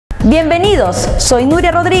Bienvenidos, soy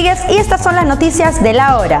Nuria Rodríguez y estas son las noticias de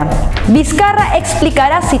la hora. Vizcarra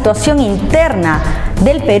explicará situación interna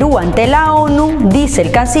del Perú ante la ONU, dice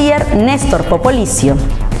el canciller Néstor Popolizio.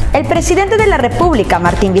 El presidente de la República,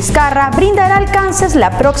 Martín Vizcarra, brindará alcances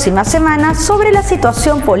la próxima semana sobre la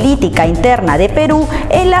situación política interna de Perú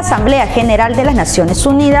en la Asamblea General de las Naciones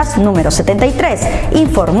Unidas número 73,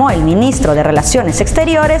 informó el ministro de Relaciones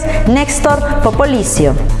Exteriores, Néstor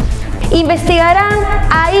Popolizio. Investigarán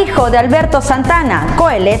a hijo de Alberto Santana,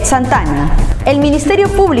 Coelet Santana. El Ministerio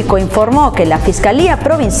Público informó que la Fiscalía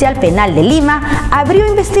Provincial Penal de Lima abrió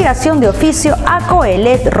investigación de oficio a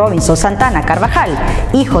Coelet Robinson Santana Carvajal,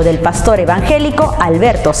 hijo del pastor evangélico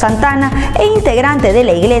Alberto Santana e integrante de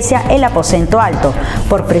la Iglesia El Aposento Alto,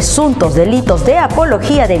 por presuntos delitos de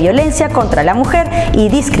apología de violencia contra la mujer y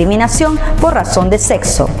discriminación por razón de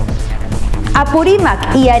sexo.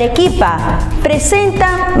 Apurímac y Arequipa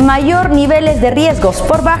presentan mayor niveles de riesgos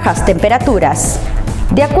por bajas temperaturas.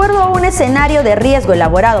 De acuerdo a un escenario de riesgo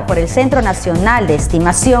elaborado por el Centro Nacional de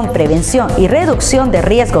Estimación, Prevención y Reducción de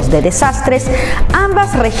Riesgos de Desastres,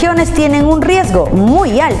 ambas regiones tienen un riesgo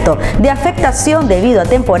muy alto de afectación debido a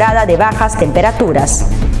temporada de bajas temperaturas.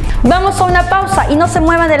 Vamos a una pausa y no se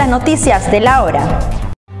muevan de las noticias de la hora.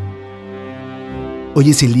 Hoy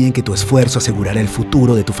es el día en que tu esfuerzo asegurará el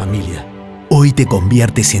futuro de tu familia. Hoy te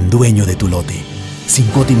conviertes en dueño de tu lote. Sin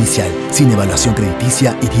cuota inicial, sin evaluación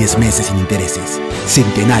crediticia y 10 meses sin intereses.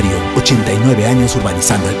 Centenario, 89 años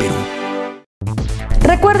urbanizando el Perú.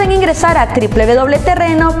 Recuerden ingresar a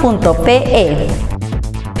www.terreno.pe.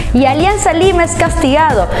 Y Alianza Lima es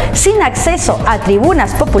castigado sin acceso a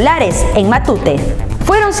tribunas populares en Matute.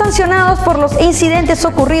 Fueron sancionados por los incidentes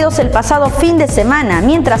ocurridos el pasado fin de semana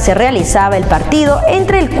mientras se realizaba el partido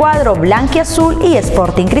entre el cuadro blanquiazul y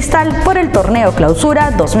Sporting Cristal por el torneo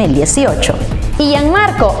Clausura 2018. Y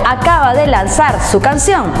Gianmarco acaba de lanzar su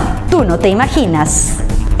canción Tú no te imaginas.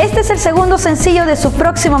 Este es el segundo sencillo de su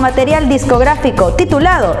próximo material discográfico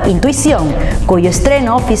titulado Intuición, cuyo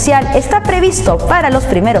estreno oficial está previsto para los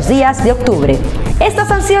primeros días de octubre. Estas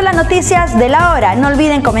han sido las noticias de la hora. No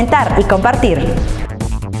olviden comentar y compartir.